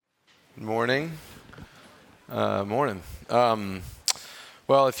Morning. Morning.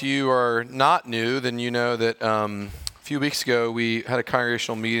 Well, if you are not new, then you know that a few weeks ago we had a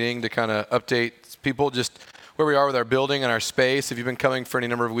congregational meeting to kind of update people just where we are with our building and our space. If you've been coming for any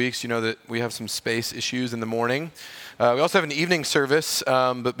number of weeks, you know that we have some space issues in the morning. We also have an evening service,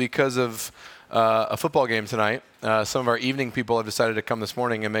 but because of a football game tonight, some of our evening people have decided to come this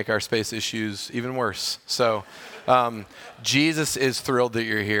morning and make our space issues even worse. So Jesus is thrilled that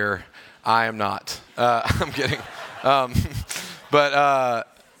you're here. I am not. I'm kidding. I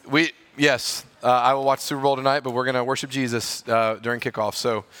will watch Super Bowl tonight, but we're going to worship Jesus during kickoff.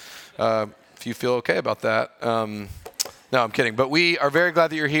 So if you feel okay about that, no, I'm kidding. But we are very glad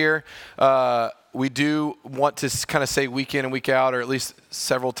that you're here. We do want to kind of say week in and week out, or at least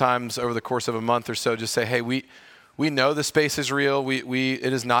several times over the course of a month or so, just say, hey, we know the space is real. It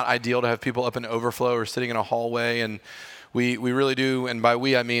is not ideal to have people up in overflow or sitting in a hallway, and we really do, and by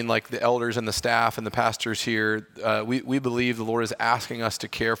we I mean like the elders and the staff and the pastors here. We believe the Lord is asking us to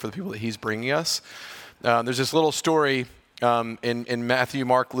care for the people that He's bringing us. There's this little story in Matthew,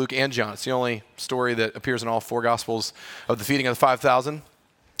 Mark, Luke, and John. It's the only story that appears in all four Gospels of the feeding of the 5,000.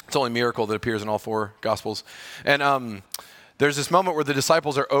 It's the only miracle that appears in all four Gospels. And there's this moment where the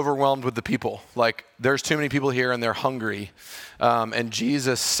disciples are overwhelmed with the people. Like, there's too many people here and they're hungry. And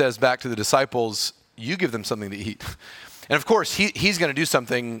Jesus says back to the disciples, you give them something to eat. And of course, he's going to do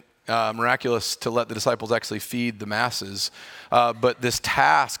something miraculous to let the disciples actually feed the masses. But this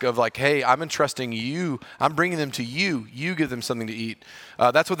task of like, hey, I'm entrusting you, I'm bringing them to you, you give them something to eat.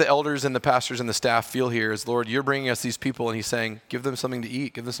 That's what the elders and the pastors and the staff feel here is, Lord, you're bringing us these people, and He's saying, give them something to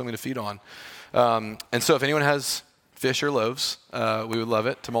eat, give them something to feed on. And so if anyone has fish or loaves, we would love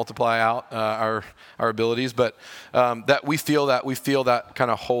it to multiply out our abilities. But that we feel that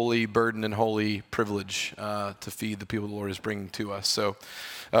kind of holy burden and holy privilege to feed the people the Lord is bringing to us. So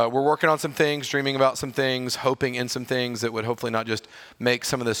we're working on some things, dreaming about some things, hoping in some things that would hopefully not just make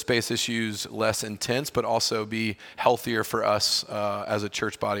some of the space issues less intense, but also be healthier for us as a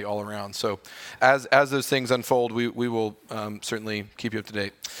church body all around. So as those things unfold, we will certainly keep you up to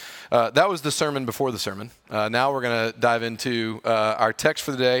date. That was the sermon before the sermon. Now we're going to dive into our text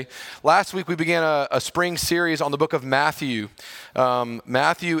for the day. Last week we began a spring series on the book of Matthew.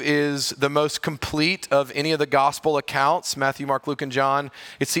 Matthew is the most complete of any of the gospel accounts, Matthew, Mark, Luke, and John.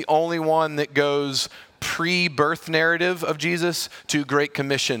 It's the only one that goes pre-birth narrative of Jesus to Great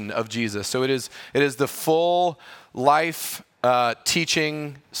Commission of Jesus. So it is the full life,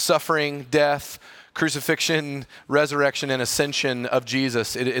 teaching, suffering, death, crucifixion, resurrection, and ascension of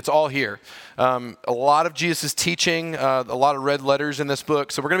Jesus. It's all here. A lot of Jesus' teaching, a lot of red letters in this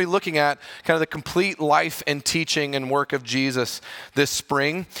book. So we're going to be looking at kind of the complete life and teaching and work of Jesus this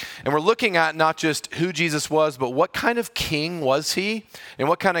spring. And we're looking at not just who Jesus was, but what kind of king was He? And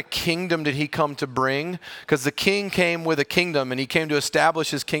what kind of kingdom did He come to bring? Because the king came with a kingdom, and He came to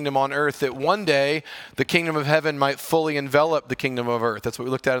establish His kingdom on earth, that one day the kingdom of heaven might fully envelop the kingdom of earth. That's what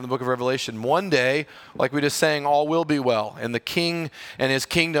we looked at in the book of Revelation. One day, like we just sang, all will be well. And the king and His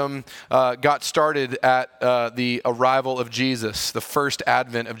kingdom got started at the arrival of Jesus, the first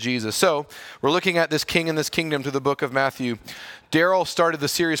advent of Jesus. So we're looking at this king and this kingdom through the book of Matthew. Daryl started the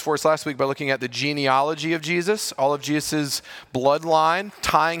series for us last week by looking at the genealogy of Jesus, all of Jesus' bloodline,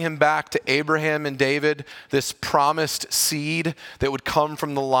 tying Him back to Abraham and David, this promised seed that would come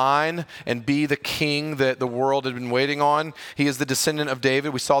from the line and be the king that the world had been waiting on. He is the descendant of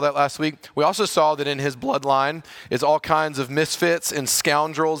David. We saw that last week. We also saw that in His bloodline is all kinds of misfits and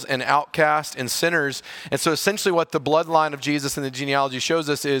scoundrels and outcasts and sinners. And so essentially what the bloodline of Jesus and the genealogy shows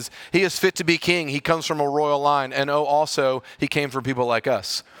us is He is fit to be king. He comes from a royal line. And also He came for people like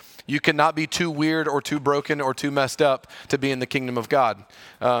us. You cannot be too weird or too broken or too messed up to be in the kingdom of God,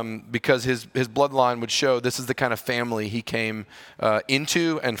 because his bloodline would show this is the kind of family He came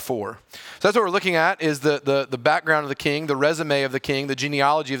into and for. So that's what we're looking at, is the background of the king, the resume of the king, the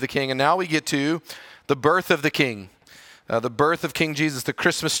genealogy of the king, and now we get to the birth of the king. The birth of King Jesus, the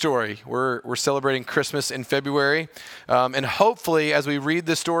Christmas story. We're celebrating Christmas in February. And hopefully, as we read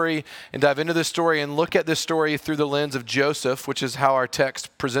this story and dive into this story and look at this story through the lens of Joseph, which is how our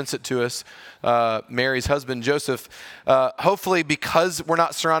text presents it to us, Mary's husband, Joseph, hopefully because we're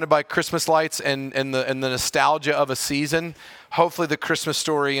not surrounded by Christmas lights and the nostalgia of a season, hopefully the Christmas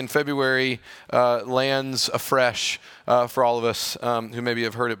story in February lands afresh for all of us who maybe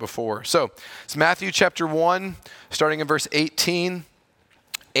have heard it before. So it's Matthew chapter 1, starting in verse 18,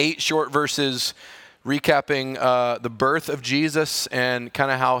 8 short verses recapping the birth of Jesus and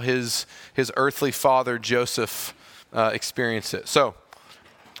kind of how his earthly father, Joseph, experienced it. So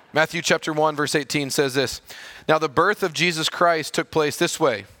Matthew chapter 1, verse 18 says this: "Now the birth of Jesus Christ took place this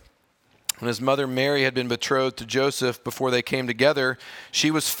way. When his mother Mary had been betrothed to Joseph before they came together,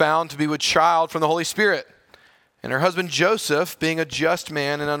 she was found to be with child from the Holy Spirit. And her husband Joseph, being a just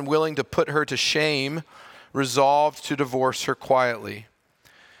man and unwilling to put her to shame, resolved to divorce her quietly.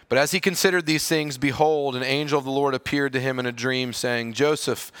 But as he considered these things, behold, an angel of the Lord appeared to him in a dream, saying,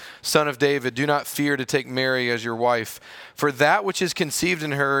 Joseph, son of David, do not fear to take Mary as your wife, for that which is conceived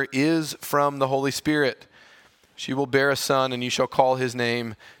in her is from the Holy Spirit. She will bear a son, and you shall call his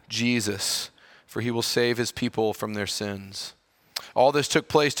name Jesus, for he will save his people from their sins. All this took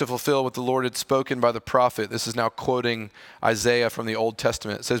place to fulfill what the Lord had spoken by the prophet. This is now quoting Isaiah from the Old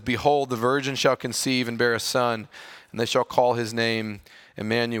Testament. It says, behold, the virgin shall conceive and bear a son, and they shall call his name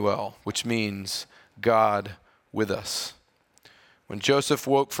Emmanuel, which means God with us. When Joseph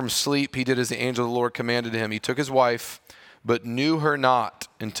woke from sleep, he did as the angel of the Lord commanded him. He took his wife, but knew her not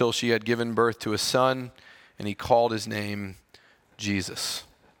until she had given birth to a son, and he called his name Jesus.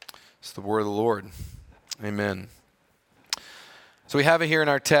 It's the word of the Lord. Amen. So we have it here in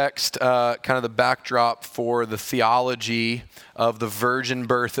our text, kind of the backdrop for the theology of the virgin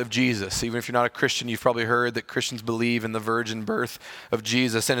birth of Jesus. Even if you're not a Christian, you've probably heard that Christians believe in the virgin birth of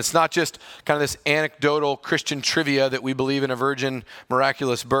Jesus. And it's not just kind of this anecdotal Christian trivia that we believe in a virgin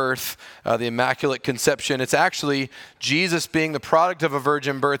miraculous birth, the Immaculate Conception. It's actually Jesus being the product of a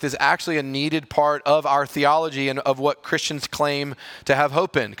virgin birth is actually a needed part of our theology and of what Christians claim to have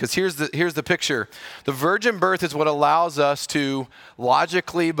hope in. Because here's the picture. The virgin birth is what allows us to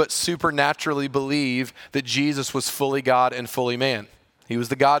logically but supernaturally believe that Jesus was fully God and fully man. He was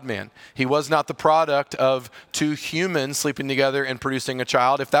the God-man. He was not the product of two humans sleeping together and producing a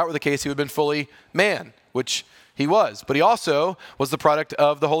child. If that were the case, he would have been fully man, which he was. But he also was the product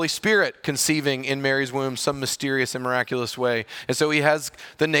of the Holy Spirit conceiving in Mary's womb some mysterious and miraculous way. And so he has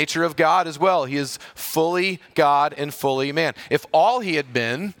the nature of God as well. He is fully God and fully man. If all he had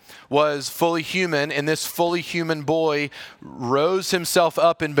been was fully human and this fully human boy rose himself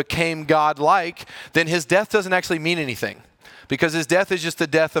up and became God-like, then his death doesn't actually mean anything because his death is just the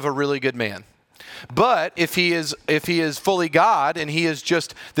death of a really good man. But if he is fully God and he is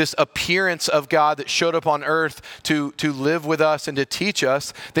just this appearance of God that showed up on earth to live with us and to teach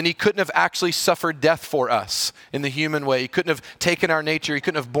us, then he couldn't have actually suffered death for us in the human way. He couldn't have taken our nature. He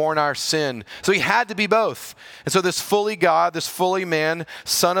couldn't have borne our sin. So he had to be both. And so this fully God, this fully man,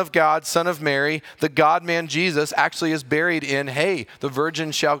 Son of God, Son of Mary, the God-man Jesus actually is buried in, hey, the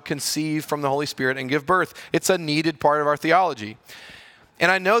virgin shall conceive from the Holy Spirit and give birth. It's a needed part of our theology. And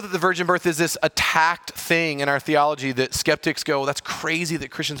I know that the virgin birth is this attacked thing in our theology that skeptics go, well, that's crazy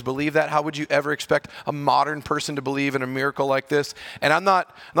that Christians believe that. How would you ever expect a modern person to believe in a miracle like this? And I'm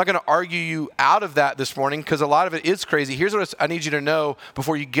not going to argue you out of that this morning because a lot of it is crazy. Here's what I need you to know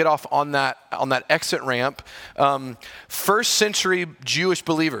before you get off on that exit ramp. First century Jewish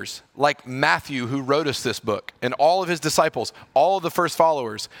believers like Matthew, who wrote us this book, and all of his disciples, all of the first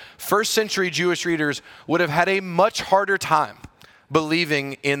followers, first century Jewish readers would have had a much harder time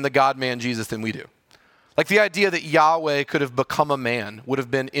believing in the God-man Jesus than we do. Like the idea that Yahweh could have become a man would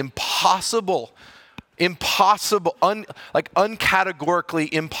have been impossible,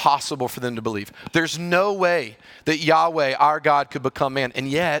 uncategorically impossible for them to believe. There's no way that Yahweh, our God, could become man. And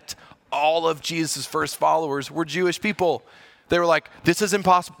yet, all of Jesus' first followers were Jewish people. They were like, this is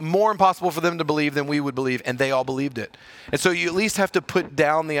more impossible for them to believe than we would believe, and they all believed it. And so you at least have to put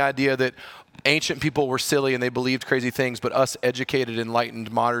down the idea that ancient people were silly and they believed crazy things, but us educated,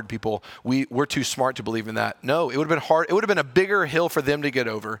 enlightened, modern people, we're too smart to believe in that. No, it would have been hard. It would have been a bigger hill for them to get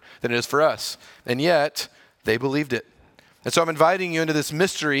over than it is for us. And yet, they believed it. And so I'm inviting you into this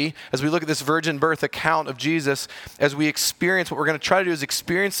mystery as we look at this virgin birth account of Jesus, as we experience, what we're going to try to do is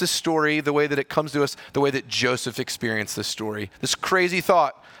experience this story the way that it comes to us, the way that Joseph experienced this story, this crazy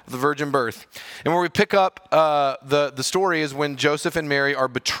thought of the virgin birth. And where we pick up the story is when Joseph and Mary are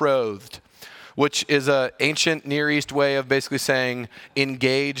betrothed, which is an ancient Near East way of basically saying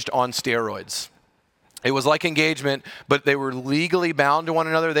engaged on steroids. It was like engagement, but they were legally bound to one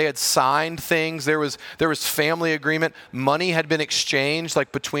another. They had signed things. There was family agreement. Money had been exchanged,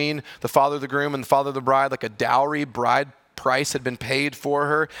 like between the father of the groom and the father of the bride, like a dowry bride price had been paid for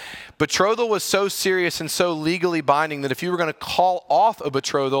her. Betrothal was so serious and so legally binding that if you were going to call off a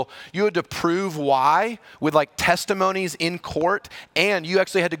betrothal, you had to prove why with like testimonies in court, and you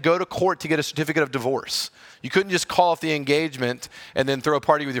actually had to go to court to get a certificate of divorce. You couldn't just call off the engagement and then throw a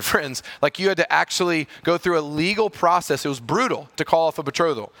party with your friends. Like you had to actually go through a legal process. It was brutal to call off a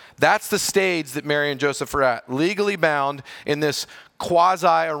betrothal. That's the stage that Mary and Joseph are at, legally bound in this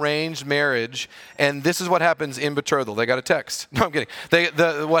quasi-arranged marriage, and this is what happens in betrothal. They got a text. No, I'm kidding.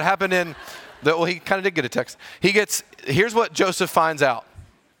 What happened he kind of did get a text. Here's what Joseph finds out.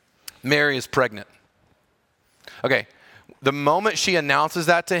 Mary is pregnant. Okay, the moment she announces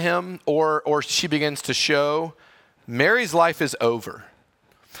that to him or she begins to show, Mary's life is over.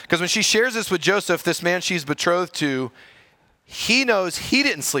 Because when she shares this with Joseph, this man she's betrothed to, he knows he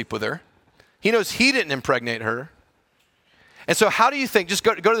didn't sleep with her. He knows he didn't impregnate her. And so how do you think, just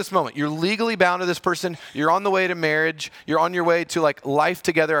go to this moment. You're legally bound to this person. You're on the way to marriage. You're on your way to like life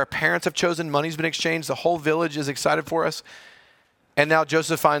together. Our parents have chosen. Money's been exchanged. The whole village is excited for us. And now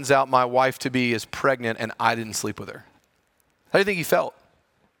Joseph finds out my wife-to-be is pregnant and I didn't sleep with her. How do you think he felt?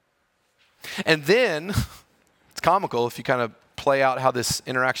 And then, it's comical if you kind of play out how this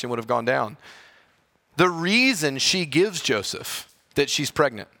interaction would have gone down. The reason she gives Joseph that she's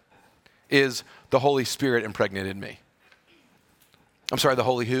pregnant is the Holy Spirit impregnated me. I'm sorry, the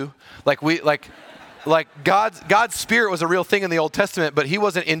Holy who? Like God's Spirit was a real thing in the Old Testament, but he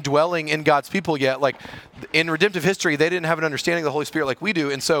wasn't indwelling in God's people yet. Like in redemptive history, they didn't have an understanding of the Holy Spirit like we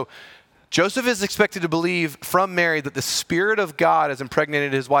do. And so Joseph is expected to believe from Mary that the Spirit of God has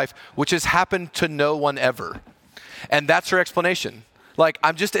impregnated his wife, which has happened to no one ever. And that's her explanation. Like,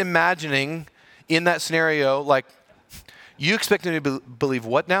 I'm just imagining in that scenario, like, you expect me to believe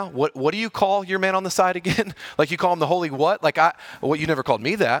what now? What do you call your man on the side again? Like you call him the holy what? You never called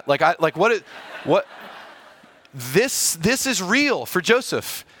me that. This is real for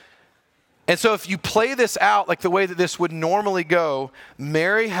Joseph. And so if you play this out like the way that this would normally go,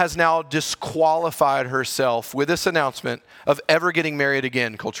 Mary has now disqualified herself with this announcement of ever getting married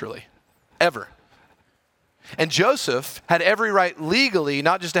again culturally. Ever. And Joseph had every right legally,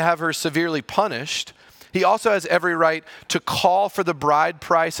 not just to have her severely punished, he also has every right to call for the bride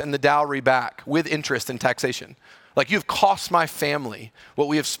price and the dowry back with interest and taxation. Like, you've cost my family what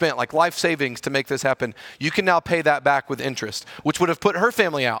we have spent, like life savings to make this happen. You can now pay that back with interest, which would have put her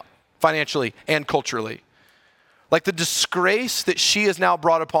family out financially and culturally. Like the disgrace that she has now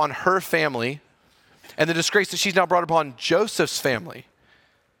brought upon her family and the disgrace that she's now brought upon Joseph's family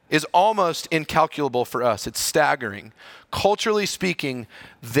is almost incalculable for us. It's staggering. Culturally speaking,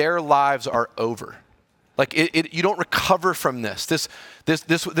 their lives are over. Like you don't recover from this.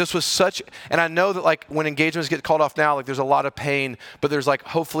 This was such, and I know that like when engagements get called off now, like there's a lot of pain, but there's like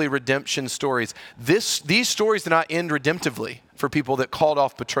hopefully redemption stories. These stories did not end redemptively for people that called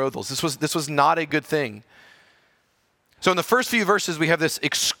off betrothals. This was not a good thing. So in the first few verses, we have this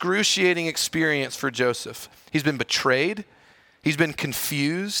excruciating experience for Joseph. He's been betrayed. He's been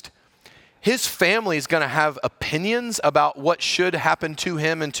confused. His family is going to have opinions about what should happen to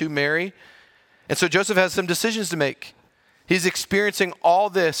him and to Mary. And so Joseph has some decisions to make. He's experiencing all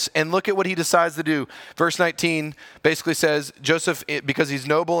this, and look at what he decides to do. Verse 19 basically says, Joseph, because he's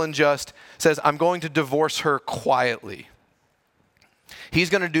noble and just, says, I'm going to divorce her quietly. He's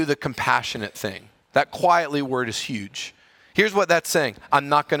going to do the compassionate thing. That quietly word is huge. Here's what that's saying. I'm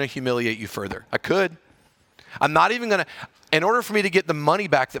not going to humiliate you further. I could. I'm not even going to, in order for me to get the money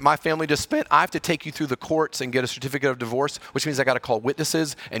back that my family just spent, I have to take you through the courts and get a certificate of divorce, which means I got to call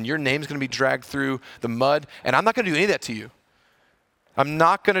witnesses and your name's going to be dragged through the mud. And I'm not going to do any of that to you. I'm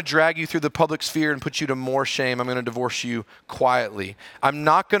not going to drag you through the public sphere and put you to more shame. I'm going to divorce you quietly. I'm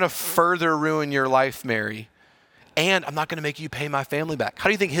not going to further ruin your life, Mary. And I'm not going to make you pay my family back. How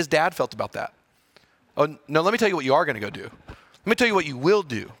do you think his dad felt about that? Oh, no, let me tell you what you are going to go do. Let me tell you what you will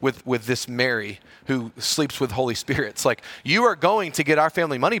do with this Mary who sleeps with Holy Spirits. Like, you are going to get our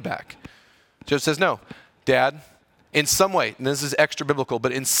family money back. Joseph says, no, Dad, in some way, and this is extra biblical,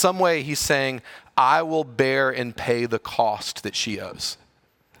 but in some way he's saying, I will bear and pay the cost that she owes.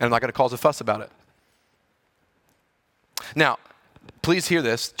 And I'm not going to cause a fuss about it. Now, please hear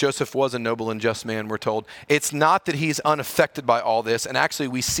this. Joseph was a noble and just man, we're told. It's not that he's unaffected by all this, and actually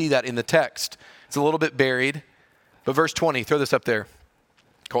we see that in the text. It's a little bit buried. But verse 20, throw this up there.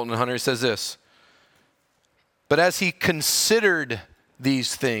 Colton and Hunter says this. But as he considered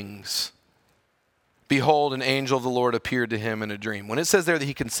these things, behold, an angel of the Lord appeared to him in a dream. When it says there that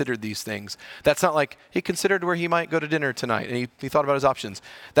he considered these things, that's not like he considered where he might go to dinner tonight and he thought about his options.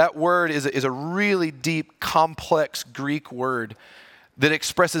 That word is a really deep, complex Greek word that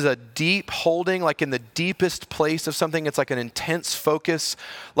expresses a deep holding, like in the deepest place of something. It's like an intense focus.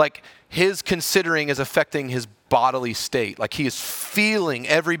 Like his considering is affecting his bodily state. Like he is feeling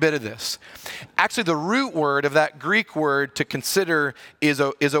every bit of this. Actually, the root word of that Greek word to consider is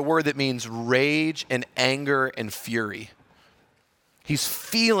a word that means rage and anger and fury. He's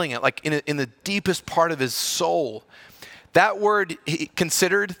feeling it like in the deepest part of his soul. That word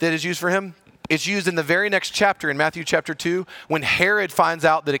considered that is used for him, it's used in the very next chapter in Matthew chapter 2 when Herod finds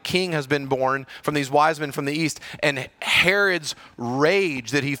out that a king has been born from these wise men from the east, and Herod's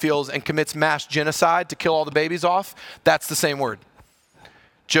rage that he feels and commits mass genocide to kill all the babies off. That's the same word.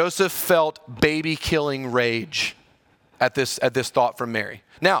 Joseph felt baby-killing rage at this thought from Mary.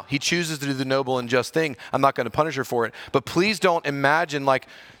 Now, he chooses to do the noble and just thing. I'm not going to punish her for it. But please don't imagine like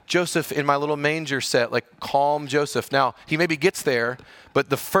Joseph in my little manger set, like calm Joseph. Now, he maybe gets there, but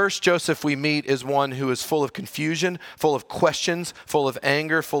the first Joseph we meet is one who is full of confusion, full of questions, full of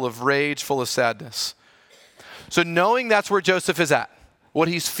anger, full of rage, full of sadness. So knowing that's where Joseph is at, what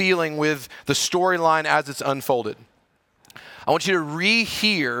he's feeling with the storyline as it's unfolded, I want you to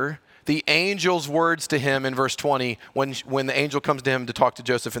rehear the angel's words to him in verse 20 when the angel comes to him to talk to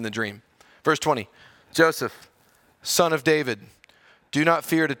Joseph in the dream. Verse 20, Joseph, son of David, do not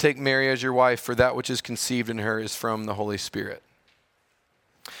fear to take Mary as your wife, for that which is conceived in her is from the Holy Spirit.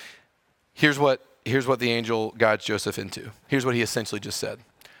 Here's what the angel guides Joseph into. Here's what he essentially just said.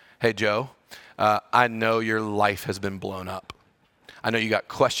 Hey, Joe, I know your life has been blown up. I know you got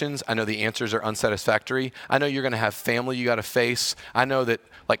questions. I know the answers are unsatisfactory. I know you're going to have family you got to face. I know that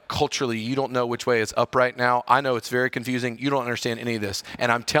like culturally you don't know which way is up right now. I know it's very confusing. You don't understand any of this.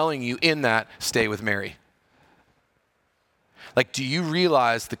 And I'm telling you in that, stay with Mary. Like, do you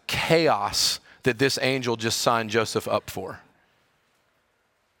realize the chaos that this angel just signed Joseph up for?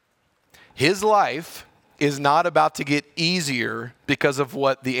 His life is not about to get easier because of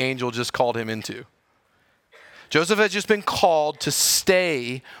what the angel just called him into. Joseph has just been called to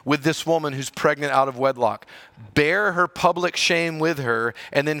stay with this woman who's pregnant out of wedlock, bear her public shame with her,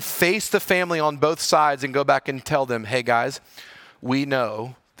 and then face the family on both sides and go back and tell them, hey guys, we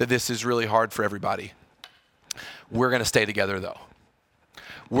know that this is really hard for everybody. We're going to stay together though.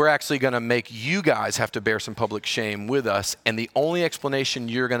 We're actually going to make you guys have to bear some public shame with us, and the only explanation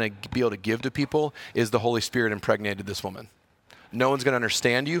you're going to be able to give to people is the Holy Spirit impregnated this woman. No one's going to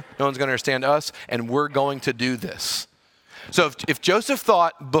understand you. No one's going to understand us. And we're going to do this. So if Joseph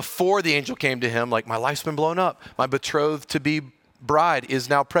thought before the angel came to him, like my life's been blown up, my betrothed to be bride is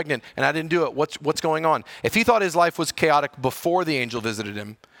now pregnant and I didn't do it. What's going on? If he thought his life was chaotic before the angel visited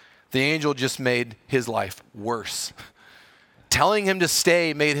him, the angel just made his life worse. Telling him to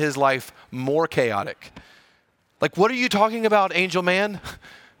stay made his life more chaotic. Like, what are you talking about, angel man?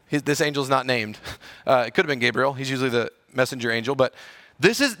 This angel's not named. It could have been Gabriel. He's usually the messenger angel, but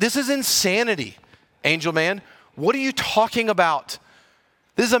this is insanity, angel man. What are you talking about?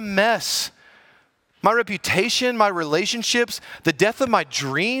 This is a mess. My reputation, my relationships, the death of my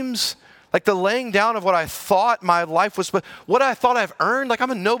dreams, like the laying down of what I thought my life was, what I thought I've earned, like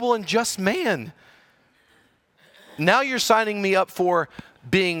I'm a noble and just man. Now you're signing me up for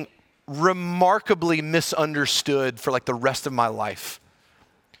being remarkably misunderstood for like the rest of my life.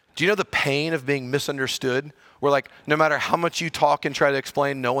 Do you know the pain of being misunderstood? Where like, no matter how much you talk and try to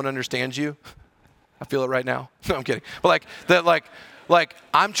explain, no one understands you. I feel it right now. No, I'm kidding. But like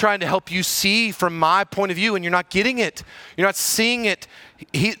I'm trying to help you see from my point of view and you're not getting it. You're not seeing it.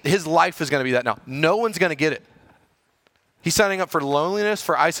 His life is going to be that now. No one's going to get it. He's signing up for loneliness,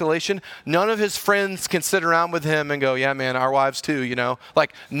 for isolation. None of his friends can sit around with him and go, yeah, man, our wives too, you know?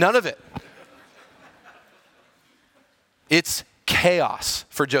 Like, none of it. It's chaos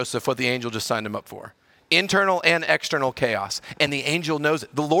for Joseph, what the angel just signed him up for. Internal and external chaos. And the angel knows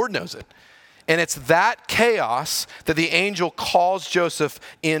it. The Lord knows it. And it's that chaos that the angel calls Joseph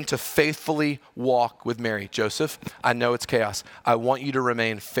in to faithfully walk with Mary. Joseph, I know it's chaos. I want you to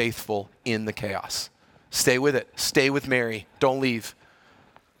remain faithful in the chaos. Stay with it. Stay with Mary. Don't leave.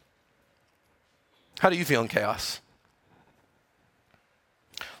 How do you feel in chaos?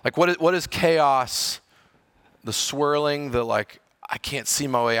 Like what is chaos? The swirling, the like, I can't see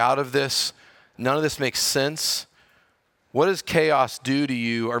my way out of this. None of this makes sense. What does chaos do to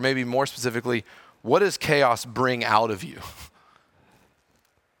you? Or maybe more specifically, what does chaos bring out of you?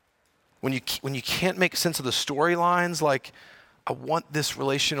 When you can't make sense of the storylines, like I want this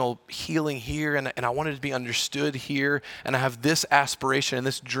relational healing here and I want it to be understood here and I have this aspiration and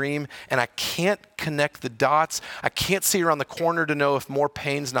this dream and I can't connect the dots. I can't see around the corner to know if more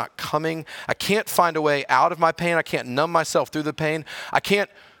pain's not coming. I can't find a way out of my pain. I can't numb myself through the pain. I can't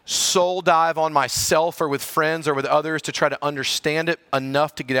soul dive on myself or with friends or with others to try to understand it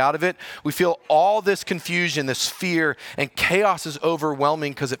enough to get out of it. We feel all this confusion, this fear, and chaos is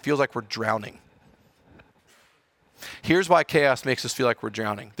overwhelming because it feels like we're drowning. Here's why chaos makes us feel like we're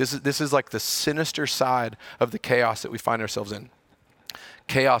drowning. This is like the sinister side of the chaos that we find ourselves in.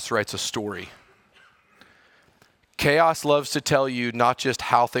 Chaos writes a story. Chaos loves to tell you not just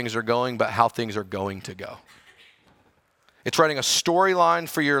how things are going, but how things are going to go. It's writing a storyline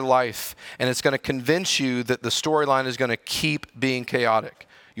for your life, and it's going to convince you that the storyline is going to keep being chaotic.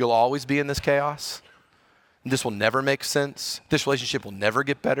 You'll always be in this chaos. This will never make sense. This relationship will never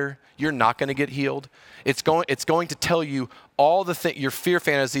get better. You're not going to get healed. It's going to tell you all your fear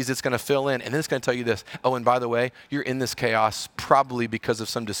fantasies it's going to fill in. And then it's going to tell you this. Oh, and by the way, you're in this chaos probably because of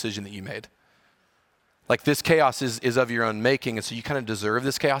some decision that you made. Like this chaos is of your own making, and so you kind of deserve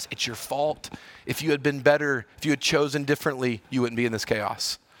this chaos. It's your fault. If you had been better, if you had chosen differently, you wouldn't be in this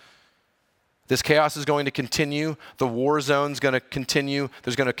chaos. This chaos is going to continue. The war zone's going to continue.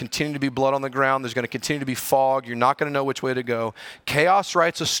 There's going to continue to be blood on the ground. There's going to continue to be fog. You're not going to know which way to go. Chaos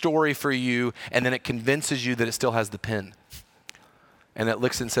writes a story for you, and then it convinces you that it still has the pen. And it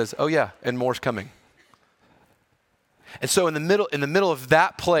looks and says, oh yeah, and more's coming. And so in the middle of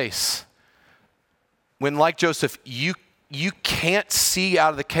that place, when like Joseph, you can't see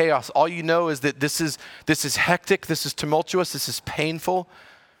out of the chaos. All you know is that this is hectic, this is tumultuous, this is painful.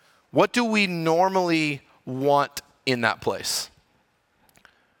 What do we normally want in that place?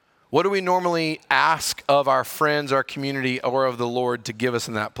 What do we normally ask of our friends, our community, or of the Lord to give us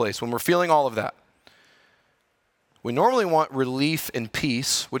in that place when we're feeling all of that? We normally want relief and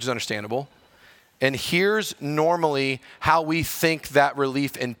peace, which is understandable. And here's normally how we think that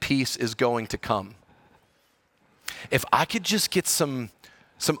relief and peace is going to come. If I could just get some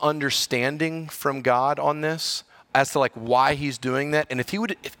understanding from God on this as to like why he's doing that, and if he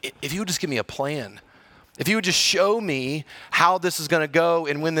would just give me a plan, if he would just show me how this is going to go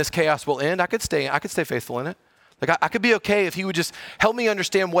and when this chaos will end, I could stay faithful in it. Like I could be okay if he would just help me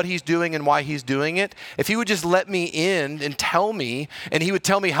understand what he's doing and why he's doing it. If he would just let me in and tell me, and he would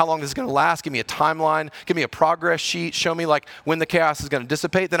tell me how long this is going to last, give me a timeline, give me a progress sheet, show me like when the chaos is going to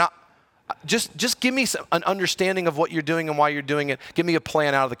dissipate, then just give me an understanding of what you're doing and why you're doing it. Give me a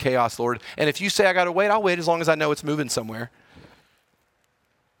plan out of the chaos, Lord. And if you say I got to wait, I'll wait as long as I know it's moving somewhere.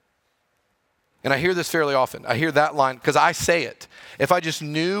 And I hear this fairly often. I hear that line because I say it. If I just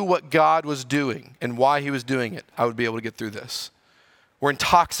knew what God was doing and why he was doing it, I would be able to get through this. We're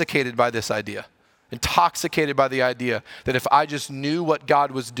intoxicated by this idea. Intoxicated by the idea that if I just knew what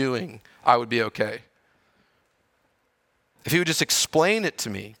God was doing, I would be okay. If he would just explain it to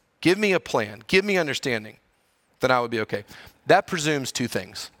me, give me a plan, give me understanding, then I would be okay. That presumes two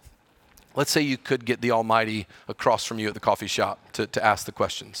things. Let's say you could get the Almighty across from you at the coffee shop to ask the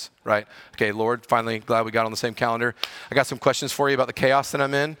questions, right? Okay, Lord, finally, glad we got on the same calendar. I got some questions for you about the chaos that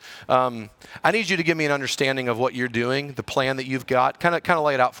I'm in. I need you to give me an understanding of what you're doing, the plan that you've got. Kind of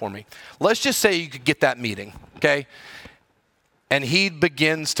lay it out for me. Let's just say you could get that meeting, okay? And he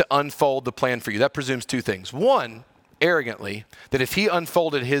begins to unfold the plan for you. That presumes two things. One, arrogantly, that if he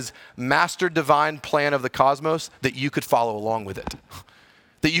unfolded his master divine plan of the cosmos, that you could follow along with it,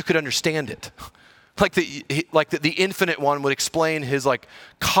 that you could understand it. Like the infinite one would explain his like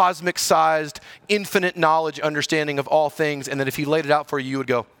cosmic sized, infinite knowledge, understanding of all things. And that if he laid it out for you, you would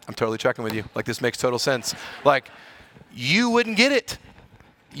go, I'm totally checking with you. Like this makes total sense. Like you wouldn't get it.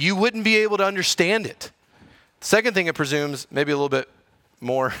 You wouldn't be able to understand it. Second thing it presumes, maybe a little bit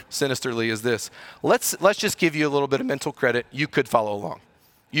more sinisterly, is this. Let's just give you a little bit of mental credit. You could follow along.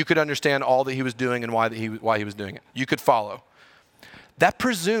 You could understand all that he was doing and why he was doing it. You could follow. That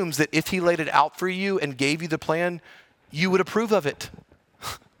presumes that if he laid it out for you and gave you the plan, you would approve of it.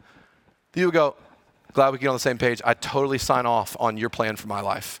 You would go, glad we get on the same page. I totally sign off on your plan for my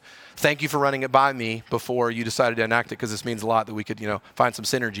life. Thank you for running it by me before you decided to enact it, because this means a lot that we could, find some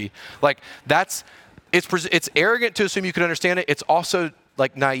synergy. Like it's arrogant to assume you could understand it. It's also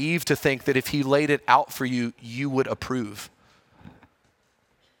like naive to think that if he laid it out for you, you would approve.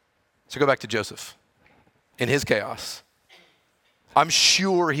 So go back to Joseph in his chaos. I'm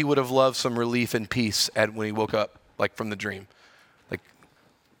sure he would have loved some relief and peace when he woke up, like from the dream. Like,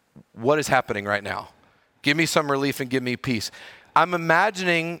 what is happening right now? Give me some relief and give me peace. I'm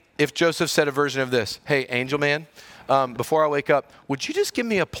imagining if Joseph said a version of this. Hey, angel man, before I wake up, would you just give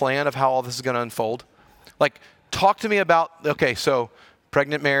me a plan of how all this is going to unfold? Like, talk to me about, okay, so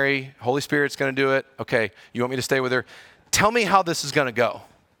pregnant Mary, Holy Spirit's going to do it. Okay, you want me to stay with her? Tell me how this is going to go.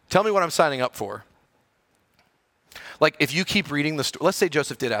 Tell me what I'm signing up for. Like if you keep reading the story, let's say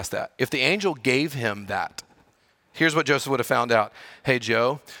Joseph did ask that. If the angel gave him that, here's what Joseph would have found out. Hey,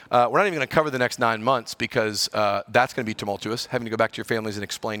 Joe, we're not even going to cover the next 9 months because that's going to be tumultuous, having to go back to your families and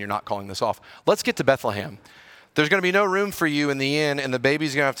explain you're not calling this off. Let's get to Bethlehem. There's going to be no room for you in the inn, and the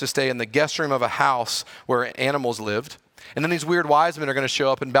baby's going to have to stay in the guest room of a house where animals lived. And then these weird wise men are going to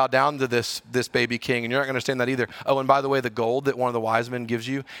show up and bow down to this baby king, and you're not going to understand that either. Oh, and by the way, the gold that one of the wise men gives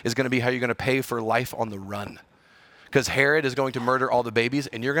you is going to be how you're going to pay for life on the run. Because Herod is going to murder all the babies,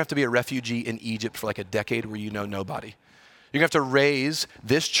 and you're going to have to be a refugee in Egypt for like a decade where you know nobody. You're going to have to raise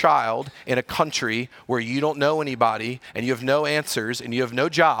this child in a country where you don't know anybody, and you have no answers, and you have no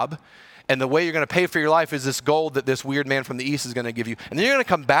job. And the way you're going to pay for your life is this gold that this weird man from the east is going to give you. And then you're going to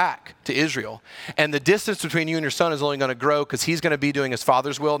come back to Israel. And the distance between you and your son is only going to grow because he's going to be doing his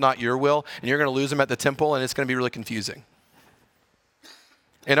father's will, not your will. And you're going to lose him at the temple, and it's going to be really confusing.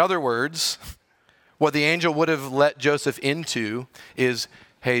 In other words, what the angel would have let Joseph into is,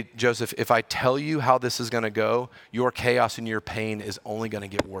 hey, Joseph, if I tell you how this is going to go, your chaos and your pain is only going to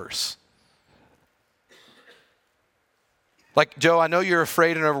get worse. Like, Joe, I know you're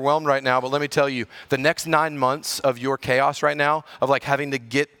afraid and overwhelmed right now, but let me tell you, the next 9 months of your chaos right now, of like having to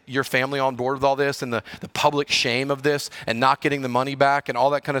get your family on board with all this and the public shame of this and not getting the money back and all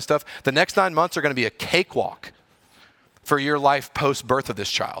that kind of stuff, the next 9 months are going to be a cakewalk for your life post-birth of this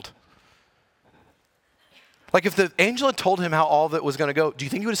child. Like, if the angel had told him how all of it was going to go, do you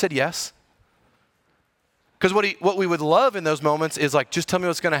think he would have said yes? Because what we would love in those moments is like, just tell me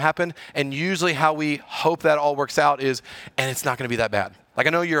what's going to happen. And usually how we hope that all works out is, and it's not going to be that bad. Like,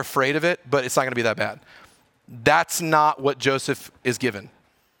 I know you're afraid of it, but it's not going to be that bad. That's not what Joseph is given.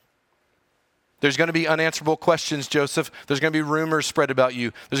 There's going to be unanswerable questions, Joseph. There's going to be rumors spread about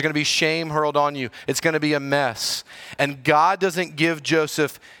you. There's going to be shame hurled on you. It's going to be a mess. And God doesn't give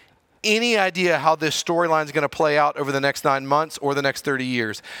Joseph any idea how this storyline is going to play out over the next 9 months or the next 30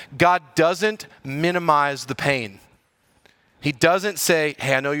 years. God doesn't minimize the pain. He doesn't say,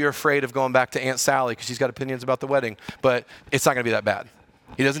 hey, I know you're afraid of going back to Aunt Sally because she's got opinions about the wedding, but it's not going to be that bad.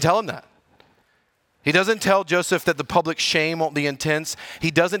 He doesn't tell him that. He doesn't tell Joseph that the public shame won't be intense. He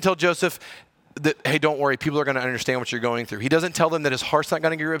doesn't tell Joseph that, hey, don't worry, people are going to understand what you're going through. He doesn't tell them that his heart's not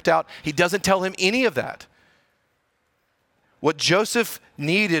going to get ripped out. He doesn't tell him any of that. What Joseph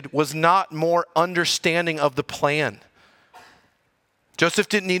needed was not more understanding of the plan. Joseph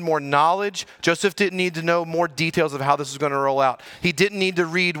didn't need more knowledge. Joseph didn't need to know more details of how this was going to roll out. He didn't need to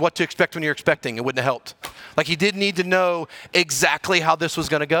read what to expect when you're expecting. It wouldn't have helped. Like, he didn't need to know exactly how this was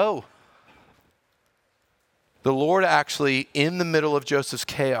going to go. The Lord actually, in the middle of Joseph's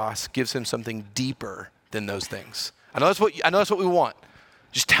chaos, gives him something deeper than those things. I know that's what we want.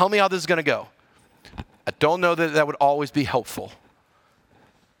 Just tell me how this is going to go. I don't know that would always be helpful.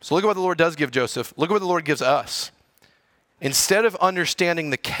 So look at what the Lord does give Joseph. Look at what the Lord gives us. Instead of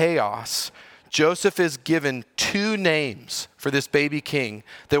understanding the chaos, Joseph is given 2 names for this baby king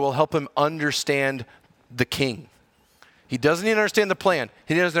that will help him understand the king. He doesn't even understand the plan.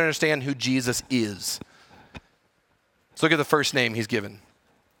 He doesn't understand who Jesus is. Let's look at the first name he's given.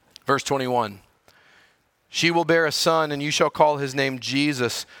 Verse 21. She will bear a son, and you shall call his name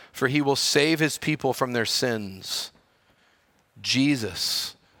Jesus, for he will save his people from their sins.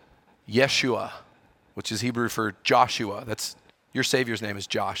 Jesus, Yeshua, which is Hebrew for Joshua. That's your Savior's name is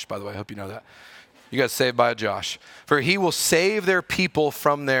Josh, by the way. I hope you know that. You got saved by a Josh. For he will save their people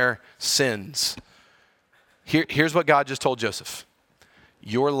from their sins. Here's what God just told Joseph.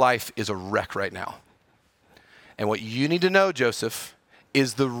 Your life is a wreck right now. And what you need to know, Joseph,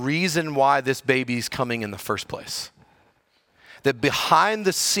 is the reason why this baby's coming in the first place. That behind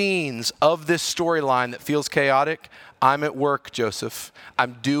the scenes of this storyline that feels chaotic, I'm at work, Joseph.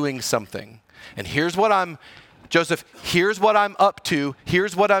 I'm doing something. And here's what I'm up to.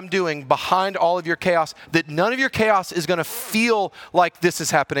 Here's what I'm doing behind all of your chaos. That none of your chaos is going to feel like this is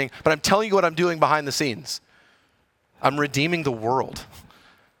happening, but I'm telling you what I'm doing behind the scenes. I'm redeeming the world.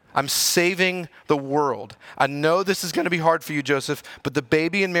 I'm saving the world. I know this is going to be hard for you, Joseph, but the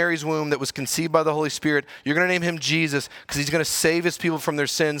baby in Mary's womb that was conceived by the Holy Spirit, you're going to name him Jesus because he's going to save his people from their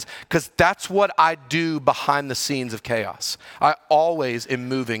sins, because that's what I do behind the scenes of chaos. I always am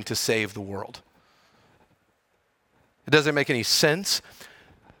moving to save the world. It doesn't make any sense.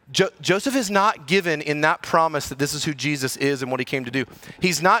 Joseph is not given in that promise that this is who Jesus is and what he came to do.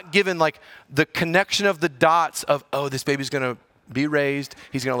 He's not given like the connection of the dots of, oh, this baby's going to be raised.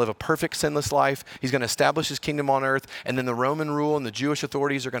 He's going to live a perfect, sinless life. He's going to establish his kingdom on earth. And then the Roman rule and the Jewish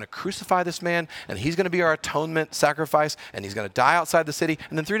authorities are going to crucify this man. And he's going to be our atonement sacrifice. And he's going to die outside the city.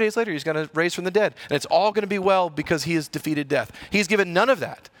 And then 3 days later, he's going to raise from the dead. And it's all going to be well because he has defeated death. He's given none of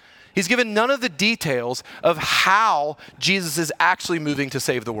that. He's given none of the details of how Jesus is actually moving to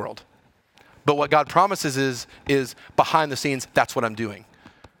save the world. But what God promises is behind the scenes, that's what I'm doing.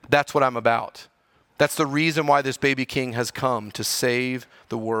 That's what I'm about. That's the reason why this baby king has come, to save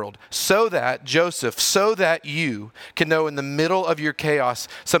the world. So that, Joseph, so that you can know in the middle of your chaos,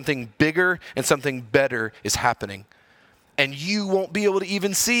 something bigger and something better is happening. And you won't be able to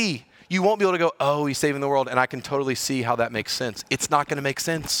even see. You won't be able to go, oh, he's saving the world, and I can totally see how that makes sense. It's not going to make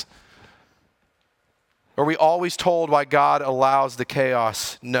sense. Are we always told why God allows the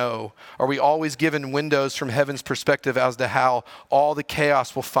chaos? No. Are we always given windows from heaven's perspective as to how all the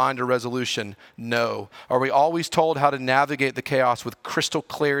chaos will find a resolution? No. Are we always told how to navigate the chaos with crystal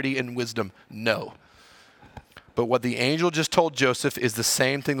clarity and wisdom? No. But what the angel just told Joseph is the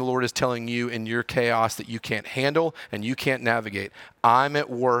same thing the Lord is telling you in your chaos that you can't handle and you can't navigate. I'm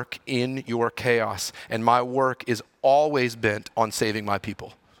at work in your chaos, and my work is always bent on saving my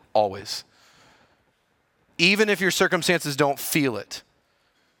people. Always. Even if your circumstances don't feel it.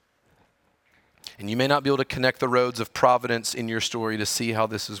 And you may not be able to connect the roads of providence in your story to see how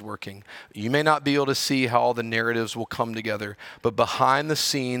this is working. You may not be able to see how all the narratives will come together, but behind the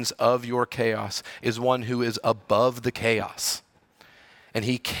scenes of your chaos is one who is above the chaos. And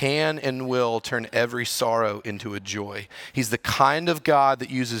he can and will turn every sorrow into a joy. He's the kind of God that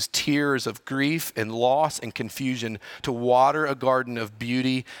uses tears of grief and loss and confusion to water a garden of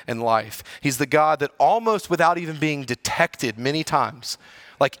beauty and life. He's the God that almost without even being detected many times,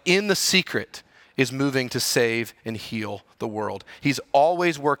 like in the secret, is moving to save and heal the world. He's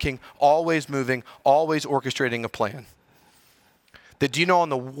always working, always moving, always orchestrating a plan. That do you know on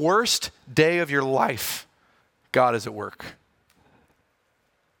the worst day of your life, God is at work.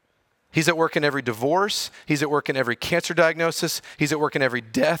 He's at work in every divorce. He's at work in every cancer diagnosis. He's at work in every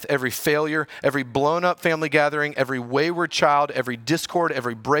death, every failure, every blown up family gathering, every wayward child, every discord,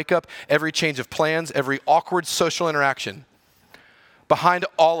 every breakup, every change of plans, every awkward social interaction. Behind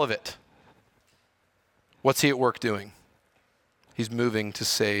all of it, what's he at work doing? He's moving to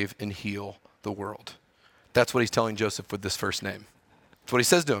save and heal the world. That's what he's telling Joseph with this first name. That's what he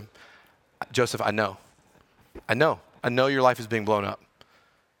says to him. Joseph, I know your life is being blown up.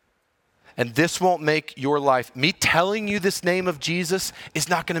 And this won't make your life, me telling you this name of Jesus is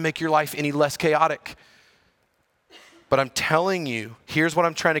not going to make your life any less chaotic. But I'm telling you, here's what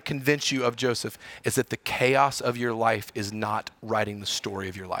I'm trying to convince you of, Joseph, is that the chaos of your life is not writing the story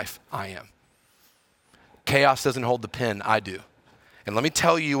of your life. I am. Chaos doesn't hold the pen, I do. And let me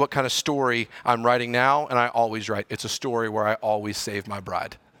tell you what kind of story I'm writing now, and I always write. It's a story where I always save my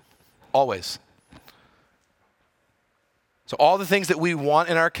bride. Always. So all the things that we want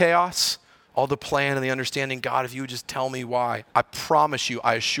in our chaos, all the plan and the understanding, God, if you would just tell me why, I promise you,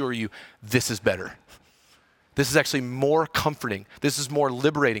 I assure you, this is better. This is actually more comforting. This is more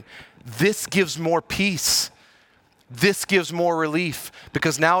liberating. This gives more peace. This gives more relief,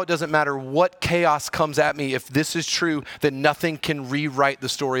 because now it doesn't matter what chaos comes at me. If this is true, then nothing can rewrite the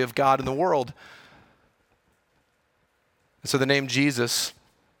story of God in the world. And so the name Jesus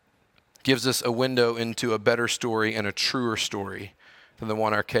gives us a window into a better story and a truer story than the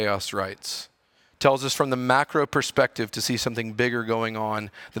one our chaos writes. Tells us from the macro perspective to see something bigger going on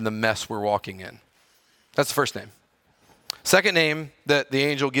than the mess we're walking in. That's the first name. Second name that the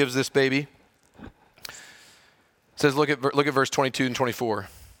angel gives this baby says, look at verse 22 and 24. It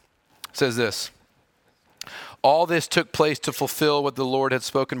says this. All this took place to fulfill what the Lord had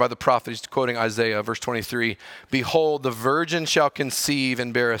spoken by the prophet. He's quoting Isaiah, verse 23. Behold, the virgin shall conceive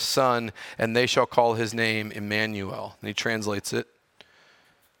and bear a son, and they shall call his name Emmanuel. And he translates it,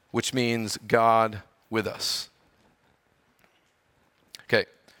 which means God with us. Okay,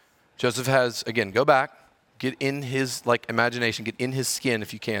 Joseph has, again, go back, get in his imagination, get in his skin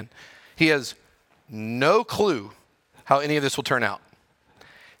if you can. He has no clue how any of this will turn out.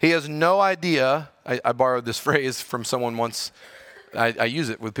 He has no idea. I borrowed this phrase from someone once. I use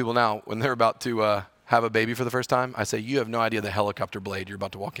it with people now when they're about to have a baby for the first time. I say, you have no idea the helicopter blade you're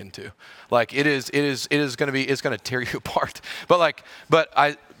about to walk into. Like it is going to tear you apart.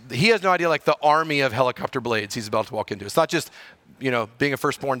 He has no idea the army of helicopter blades he's about to walk into. It's not just, being a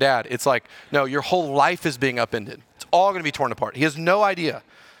firstborn dad. It's no, your whole life is being upended. It's all going to be torn apart. He has no idea.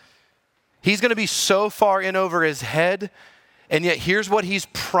 He's going to be so far in over his head, and yet here's what he's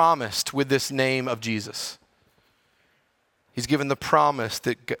promised with this name of Jesus. He's given the promise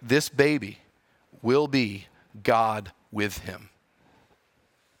that this baby will be God with him.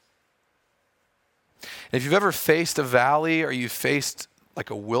 And if you've ever faced a valley or you faced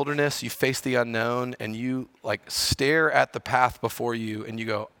a wilderness, you face the unknown, and you stare at the path before you and you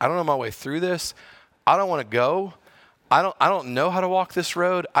go, I don't know my way through this. I don't want to go. I don't know how to walk this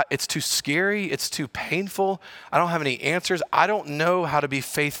road. It's too scary. It's too painful. I don't have any answers. I don't know how to be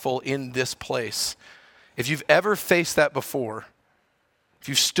faithful in this place. If you've ever faced that before, if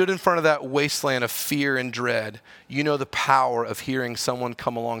you've stood in front of that wasteland of fear and dread, you know the power of hearing someone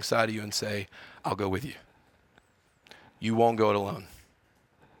come alongside of you and say, I'll go with you. You won't go it alone.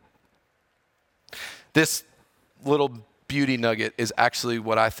 This little beauty nugget is actually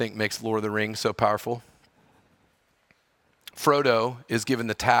what I think makes Lord of the Rings so powerful. Frodo is given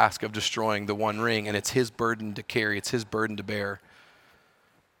the task of destroying the One Ring, and it's his burden to carry, it's his burden to bear.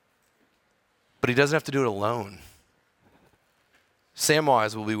 But he doesn't have to do it alone.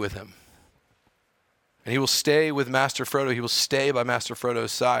 Samwise will be with him. And he will stay with Master Frodo. He will stay by Master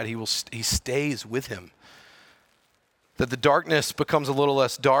Frodo's side. He stays with him. That the darkness becomes a little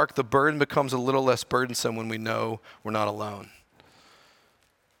less dark, the burden becomes a little less burdensome when we know we're not alone.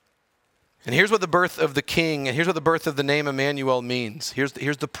 And here's what the birth of the king, and here's what the birth of the name Emmanuel means. Here's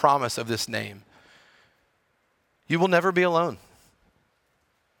the promise of this name. You will never be alone.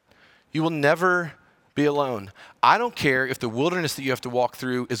 You will never be alone. I don't care if the wilderness that you have to walk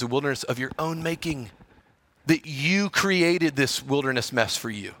through is a wilderness of your own making, that you created this wilderness mess for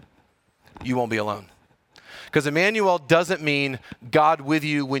you. You won't be alone. Because Emmanuel doesn't mean God with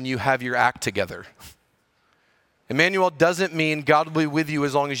you when you have your act together. Emmanuel doesn't mean God will be with you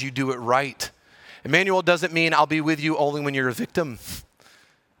as long as you do it right. Emmanuel doesn't mean I'll be with you only when you're a victim.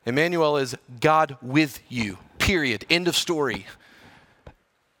 Emmanuel is God with you, period. End of story.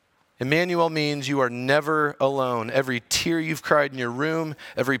 Emmanuel means you are never alone. Every tear you've cried in your room,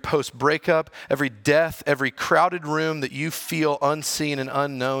 every post-breakup, every death, every crowded room that you feel unseen and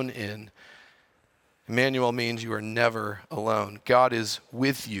unknown in, Emmanuel means you are never alone. God is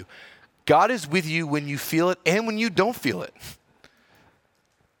with you. God is with you when you feel it and when you don't feel it.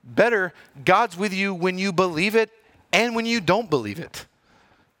 Better, God's with you when you believe it and when you don't believe it.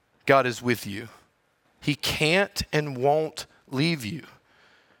 God is with you. He can't and won't leave you.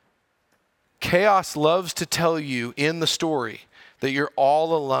 Chaos loves to tell you in the story that you're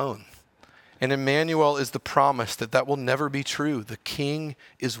all alone. And Emmanuel is the promise that that will never be true. The King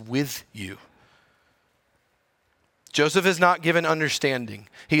is with you. Joseph is not given understanding.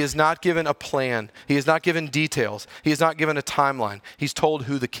 He is not given a plan. He is not given details. He is not given a timeline. He's told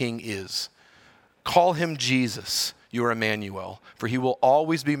who the king is. Call him Jesus, your Emmanuel, for he will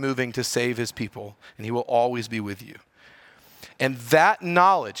always be moving to save his people, and he will always be with you. And that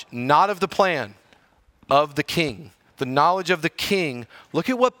knowledge, not of the plan, of the king, the knowledge of the king, look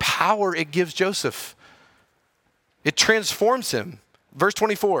at what power it gives Joseph. It transforms him. Verse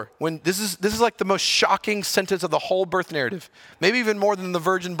 24, when this is like the most shocking sentence of the whole birth narrative, maybe even more than the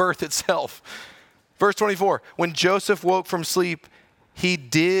virgin birth itself. Verse 24, when Joseph woke from sleep, he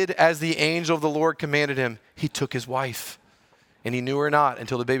did as the angel of the Lord commanded him. He took his wife, and he knew her not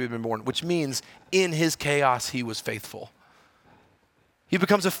until the baby had been born, which means in his chaos, he was faithful. He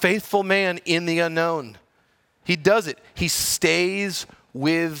becomes a faithful man in the unknown. He does it. He stays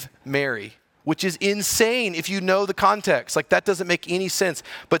with Mary, which is insane if you know the context. Like, that doesn't make any sense.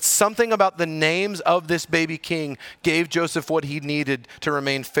 But something about the names of this baby king gave Joseph what he needed to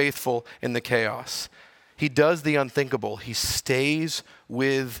remain faithful in the chaos. He does the unthinkable. He stays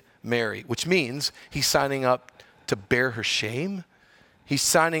with Mary, which means he's signing up to bear her shame. He's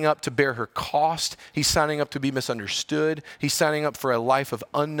signing up to bear her cost. He's signing up to be misunderstood. He's signing up for a life of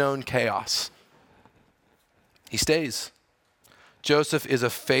unknown chaos. He stays. Joseph is a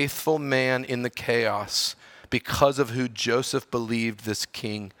faithful man in the chaos because of who Joseph believed this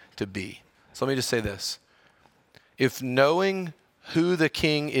king to be. So let me just say this. If knowing who the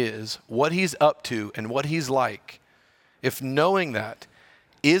king is, what he's up to, and what he's like, if knowing that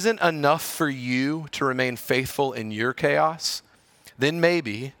isn't enough for you to remain faithful in your chaos, then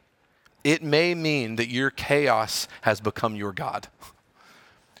maybe it may mean that your chaos has become your God.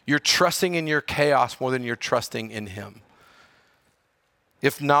 You're trusting in your chaos more than you're trusting in him.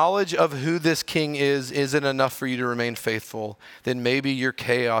 If knowledge of who this king isn't enough for you to remain faithful, then maybe your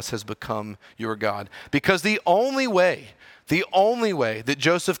chaos has become your God. Because the only way that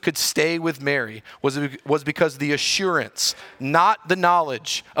Joseph could stay with Mary was because the assurance, not the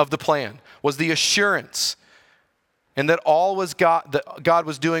knowledge of the plan, was the assurance, and that all was God, that God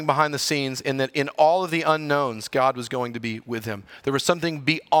was doing behind the scenes, and that in all of the unknowns, God was going to be with him. There was something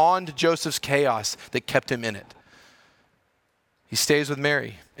beyond Joseph's chaos that kept him in it. He stays with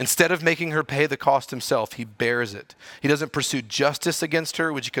Mary. Instead of making her pay the cost himself, he bears it. He doesn't pursue justice against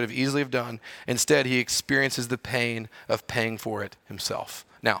her, which he could have easily have done. Instead, he experiences the pain of paying for it himself.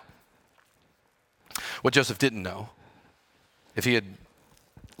 Now, what Joseph didn't know, if he had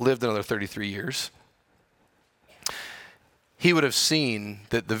lived another 33 years, he would have seen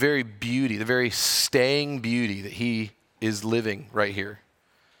that the very beauty, the very staying beauty that he is living right here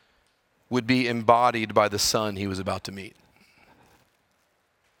would be embodied by the son he was about to meet.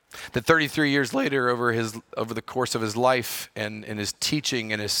 That 33 years later, over the course of his life and his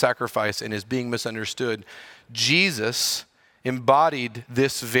teaching and his sacrifice and his being misunderstood, Jesus embodied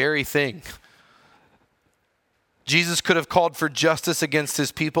this very thing. Jesus could have called for justice against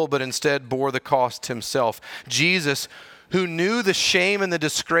his people, but instead bore the cost himself. Jesus, who knew the shame and the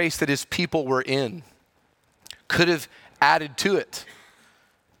disgrace that his people were in, could have added to it,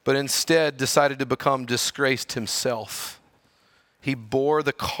 but instead decided to become disgraced himself. He bore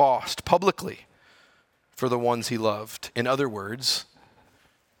the cost publicly for the ones he loved. In other words,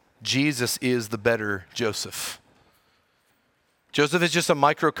 Jesus is the better Joseph. Joseph is just a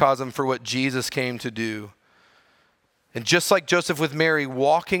microcosm for what Jesus came to do. And just like Joseph with Mary,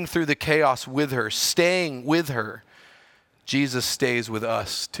 walking through the chaos with her, staying with her, Jesus stays with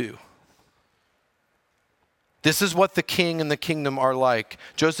us too. This is what the king and the kingdom are like.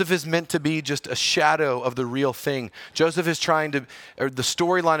 Joseph is meant to be just a shadow of the real thing. the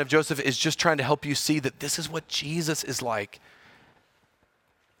storyline of Joseph is just trying to help you see that this is what Jesus is like.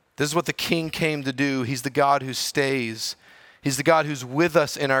 This is what the king came to do. He's the God who stays. He's the God who's with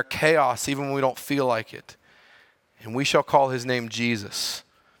us in our chaos, even when we don't feel like it. And we shall call his name Jesus,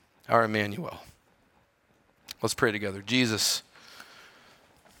 our Emmanuel. Let's pray together. Jesus,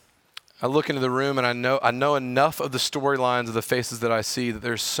 I look into the room and I know enough of the storylines of the faces that I see that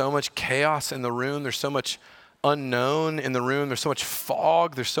there's so much chaos in the room. There's so much unknown in the room. There's so much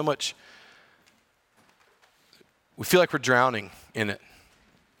fog. We feel like we're drowning in it.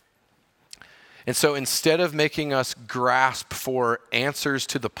 And so instead of making us grasp for answers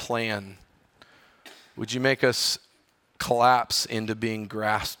to the plan, would you make us collapse into being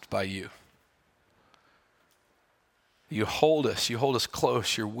grasped by you? You hold us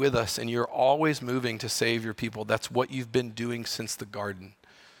close, you're with us, and you're always moving to save your people. That's what you've been doing since the garden.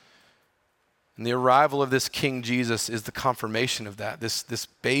 And the arrival of this King Jesus is the confirmation of that, this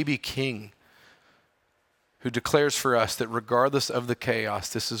baby king who declares for us that regardless of the chaos,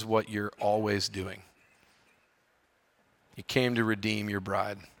 this is what you're always doing. You came to redeem your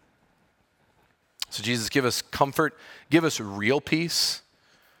bride. So Jesus, give us comfort, give us real peace.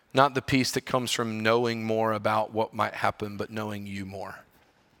 Not the peace that comes from knowing more about what might happen, but knowing you more.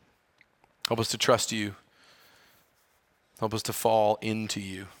 Help us to trust you. Help us to fall into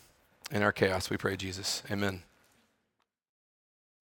you. In our chaos, we pray, Jesus. Amen.